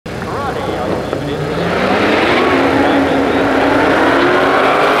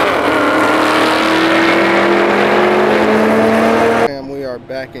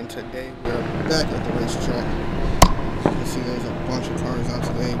second. Today we're back at the racetrack. As you can see, there's a bunch of cars out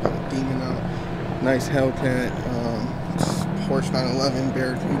today. Got a Demon out, nice Hellcat, Porsche 911,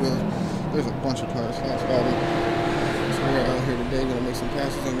 Barrett Eagle. There's a bunch of cars. Fast body. So we're out here today gonna make some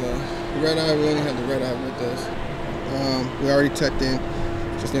passes on the Redeye. We only have the Redeye with us. We already checked in.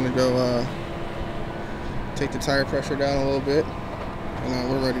 Just gonna go take the tire pressure down a little bit, and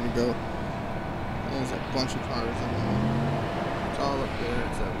we're ready to go. There's a bunch of cars in there. It's all up there,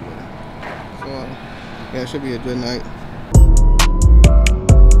 it's everywhere. So yeah, it should be a good night.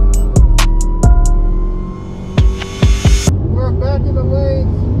 We're back in the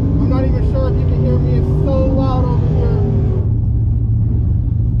lanes. I'm not even sure if you can hear me. It's so loud over here.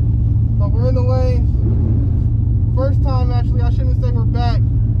 But we're in the lanes. First time, actually, I shouldn't say we're back.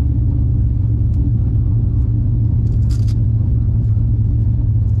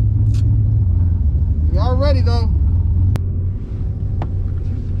 We are ready though.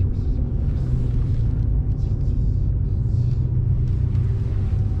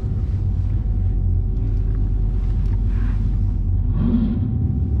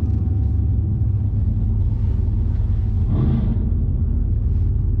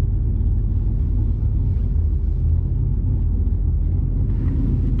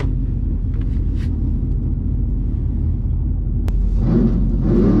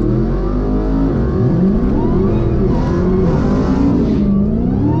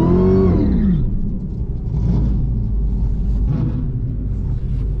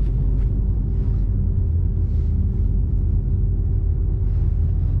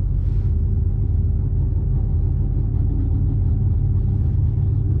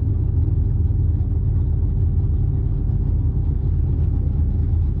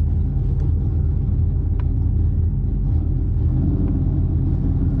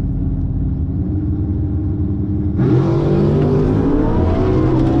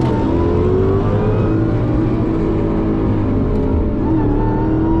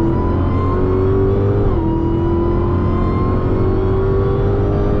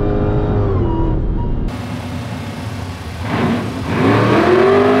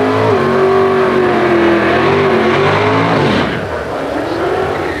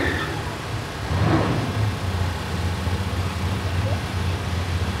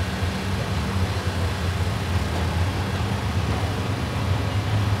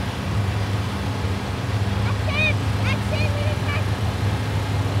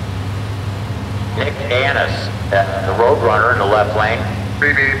 Annis, the Roadrunner in the left lane.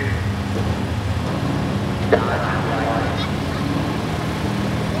 Beep.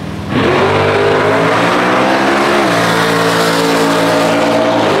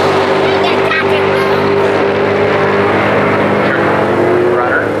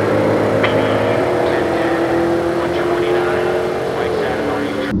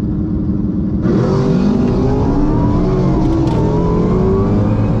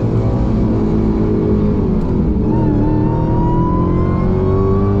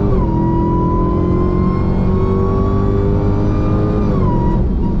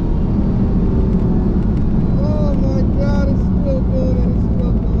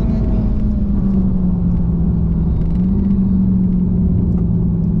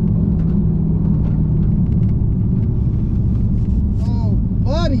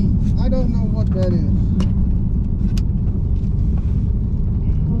 I don't know what that is.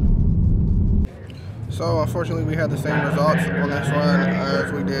 So unfortunately we had the same results on this run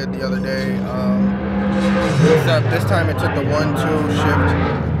as we did the other day. Except this time it took the 1-2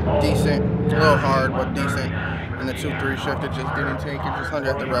 shift decent. It's a little hard, but decent. And the 2-3 shift, it just didn't take. It just hung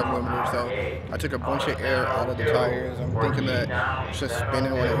at the rev limiter. So I took a bunch of air out of the tires. I'm thinking that it's just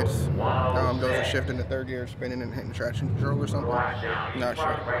spinning when it hits. There was a shift in the third gear, spinning and hitting traction control or something. Not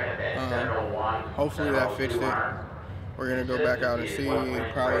sure. Hopefully that fixed it. We're gonna go back out and see.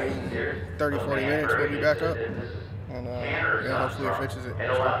 Probably 30-40 minutes we'll be back up. And yeah, hopefully it fixes it.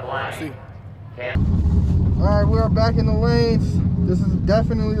 So we'll see. Alright, we are back in the lanes. This is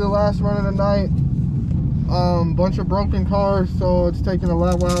definitely the last run of the night. Bunch of broken cars, so it's taking a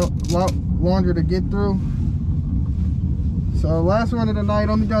lot longer to get through. So last run of the night,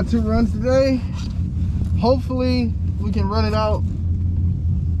 only got 2 runs today. Hopefully we can run it out.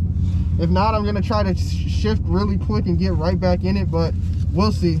 If not, I'm gonna try to shift really quick and get right back in it, but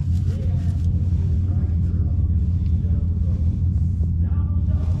we'll see.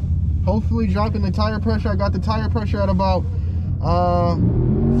 Hopefully dropping the tire pressure. I got the tire pressure at about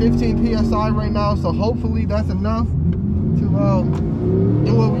 15 psi right now, so hopefully that's enough to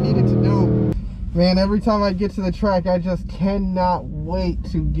do what we needed to do. Man, every time I get to the track, I just cannot wait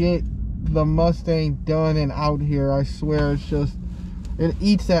to get the Mustang done and out here. I swear, it's just it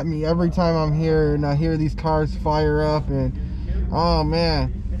eats at me every time I'm here and I hear these cars fire up. And oh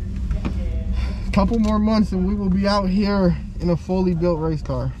man, a couple more months and we will be out here in a fully built race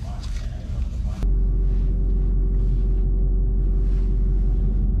car.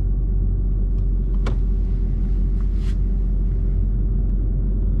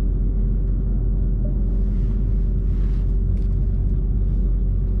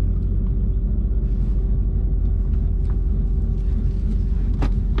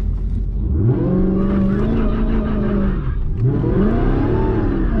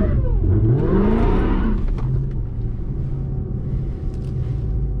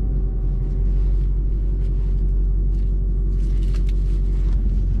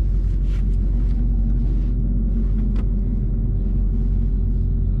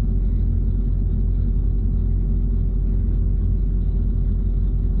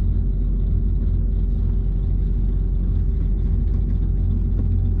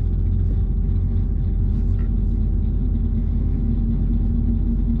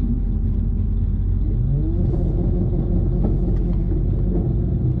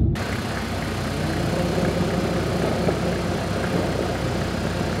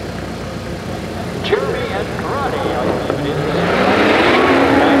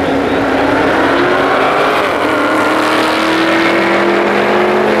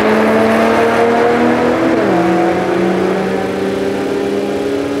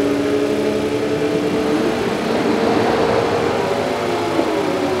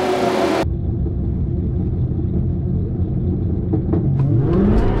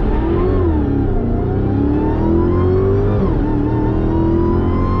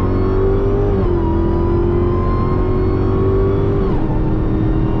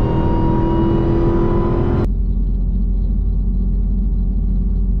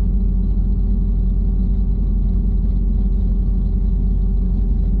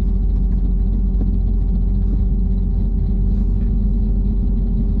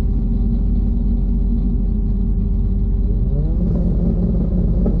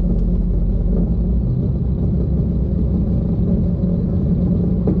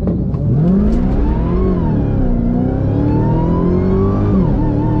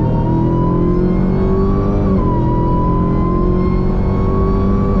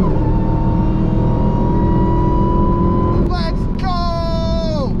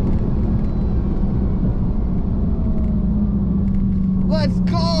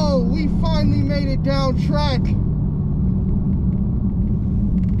 Down track.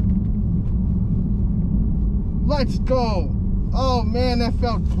 Let's go. Oh man, that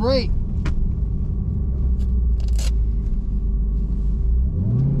felt great.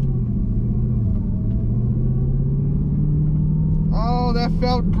 Oh, that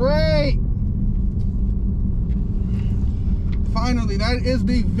felt great. Finally, that is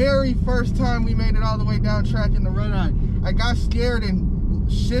the very first time we made it all the way down track in the Redeye. I got scared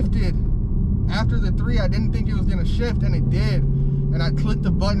and shifted. After the 3, I didn't think it was gonna shift, and it did. And I clicked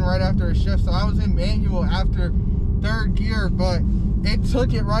the button right after it shift, so I was in manual after 3rd gear, but it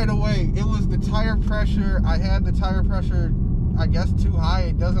took it right away. It was the tire pressure. I had the tire pressure, I guess, too high.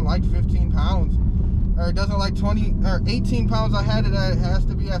 It doesn't like 15 pounds, or it doesn't like 20 or 18 pounds. I had it at, it has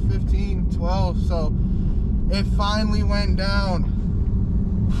to be at 15, 12. So it finally went down.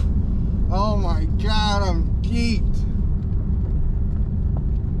 Oh my God, I'm geeked.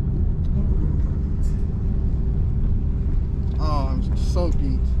 Oh, I'm so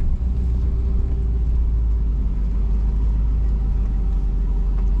geeked.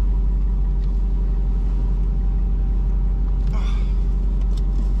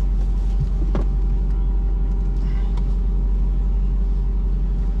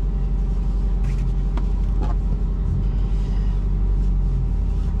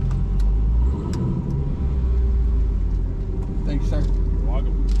 Thanks, sir. You're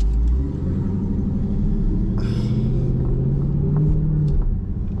welcome.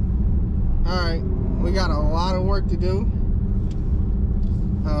 Alright, we got a lot of work to do.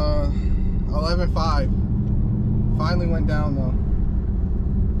 11.5. Finally went down though.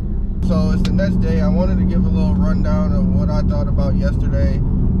 So it's the next day. I wanted to give a little rundown of what I thought about yesterday.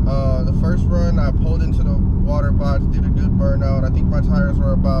 The first run, I pulled into the water box, did a good burnout. I think my tires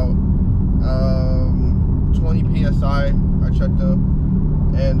were about 20 PSI. I checked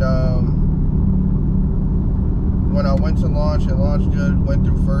them. And when I went to launch, it launched good. Went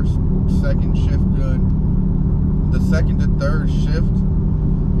through first, second shift good. The second to third shift,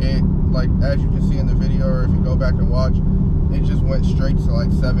 it, like as you can see in the video, or if you go back and watch, it just went straight to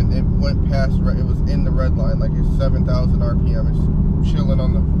like 7. It went past, it was in the red line, like it's 7,000 RPM. It's chilling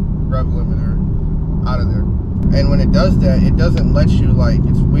on the rev limiter, out of there. And when it does that, it doesn't let you, like,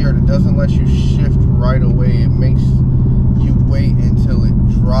 it's weird, it doesn't let you shift right away. It makes you wait until it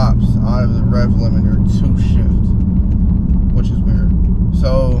drops out of the rev limiter to shift, which is weird.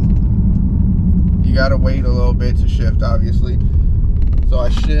 So you gotta wait a little bit to shift, obviously. So I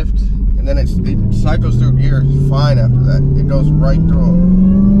shift, and then it cycles through gears fine after that. It goes right through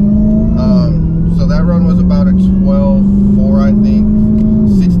them. So that run was about a 12.4, I think.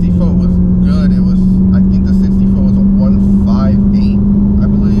 60 foot was good. It was, I think the 60 foot was a 158, I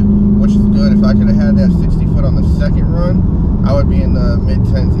believe, which is good. If I could have had that 60 foot on the second run, I would be in the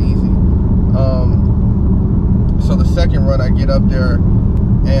mid-10s easy. So the second run, I get up there,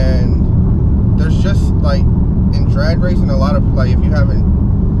 and there's just, like, in drag racing, a lot of, like, if you haven't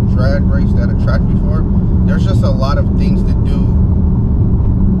drag raced at a track before, there's just a lot of things to do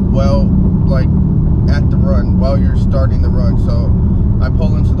well, like, at the run, while you're starting the run. So I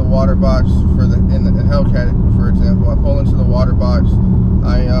pull into the water box for the, in the Hellcat, for example, I pull into the water box,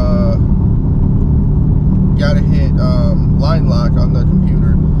 I gotta hit line lock on the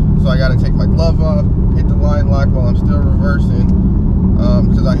computer. So I gotta take my glove off, hit the line lock while I'm still reversing,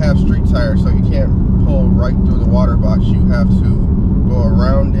 because I have street tires, so you can't pull right through the water box. You have to go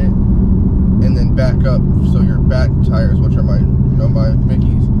around it and then back up, so your back tires, which are my, you know, my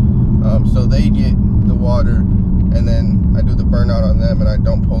Mickeys, so they get the water, and then I do the burnout on them, and I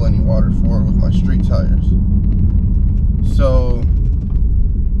don't pull any water forward with my street tires. So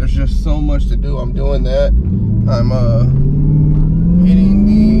there's just so much to do. I'm doing that. I'm hitting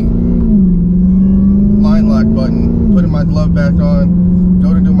the line lock button, putting my glove back on,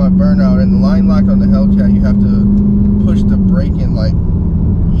 go to do my burnout, and the line lock on the Hellcat, you have to push the brake in, like,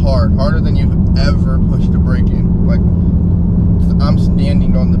 harder than you've ever pushed the brake in. Like, I'm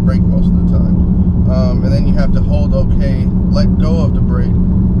standing on the brake most of the time. And then you have to hold okay, let go of the brake,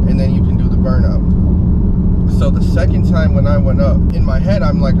 and then you can do the burnout. So the second time when I went up, in my head,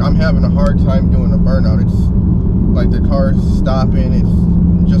 I'm like, I'm having a hard time doing a burnout. It's like the car's stopping,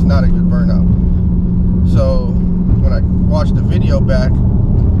 it's just not a good burnout. So when I watched the video back,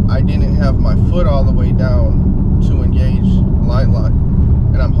 I didn't have my foot all the way down to engage line lock,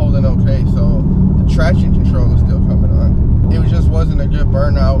 and I'm holding okay, so the traction control is still coming on. It just wasn't a good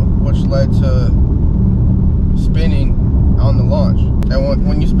burnout, which led to spinning on the launch. And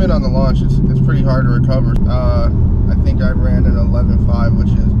when you spin on the launch, it's pretty hard to recover. I think I ran an 11.5, which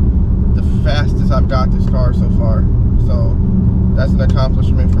is the fastest I've got this car so far. So that's an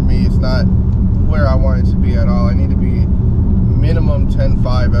accomplishment for me. It's not where I want it to be at all. I need to be minimum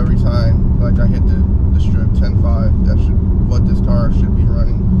 10.5 every time, like, I hit the strip. 10.5. That's what this car should be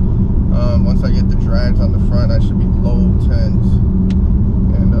running. Once I get the drags on the front, I should be low 10s.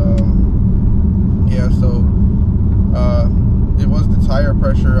 And yeah, so it was the tire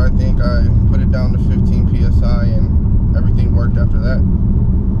pressure. I think I put it down to 15 psi, and everything worked after that.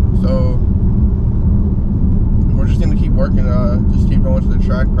 So we're just gonna keep working, just keep going to the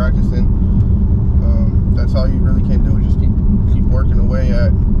track, practicing. That's all you really can do, is just keep working away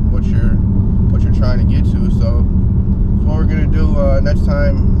at what you're trying to get to. So what we're gonna do next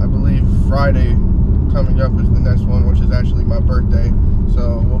time, I believe Friday coming up is the next one, which is actually my birthday.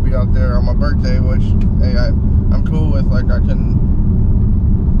 So we'll be out there on my birthday, which, hey, I'm cool with. Like,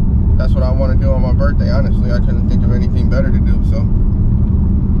 that's what I want to do on my birthday. Honestly, I couldn't think of anything better to do. So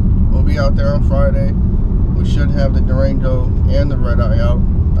we'll be out there on Friday. We should have the Durango and the Redeye out.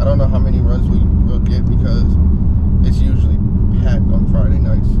 I don't know how many runs we will get, because it's usually packed on Friday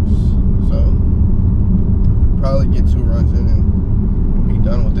nights. So probably get 2 runs in and we'll be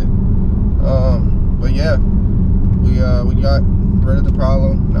done with it. But yeah, we got rid of the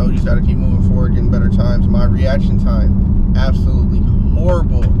problem. Now we just got to keep moving forward, getting better times. My reaction time, absolutely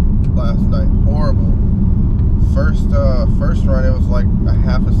horrible last night. Horrible. First run, it was like a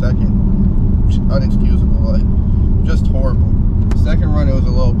half a second. Unexcusable, like, just horrible. Second run, it was a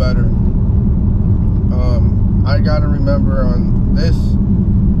little better. I gotta remember on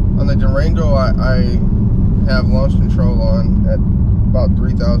the Durango, I have launch control on at about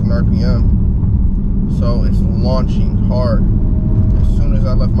 3,000 RPM. So it's launching hard as soon as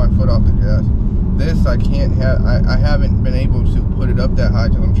I left my foot off the gas. This, I can't have, I haven't been able to put it up that high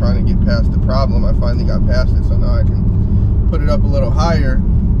because I'm trying to get past the problem. I finally got past it, so now I can put it up a little higher.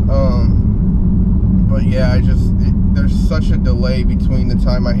 But yeah, there's such a delay between the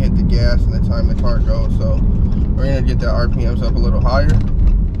time I hit the gas and the time the car goes. So we're gonna get the RPMs up a little higher,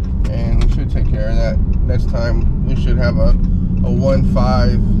 and we should take care of that. Next time we should have a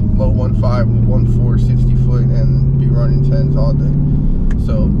 1.5, low 1.5 with 1.4 60 foot and be running 10s all day.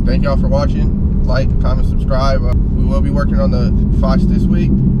 So thank y'all for watching. Like, comment, subscribe. We will be working on the Fox this week,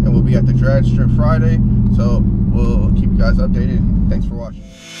 and we'll be at the drag strip Friday. So guys updated. Thanks for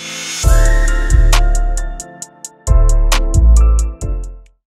watching.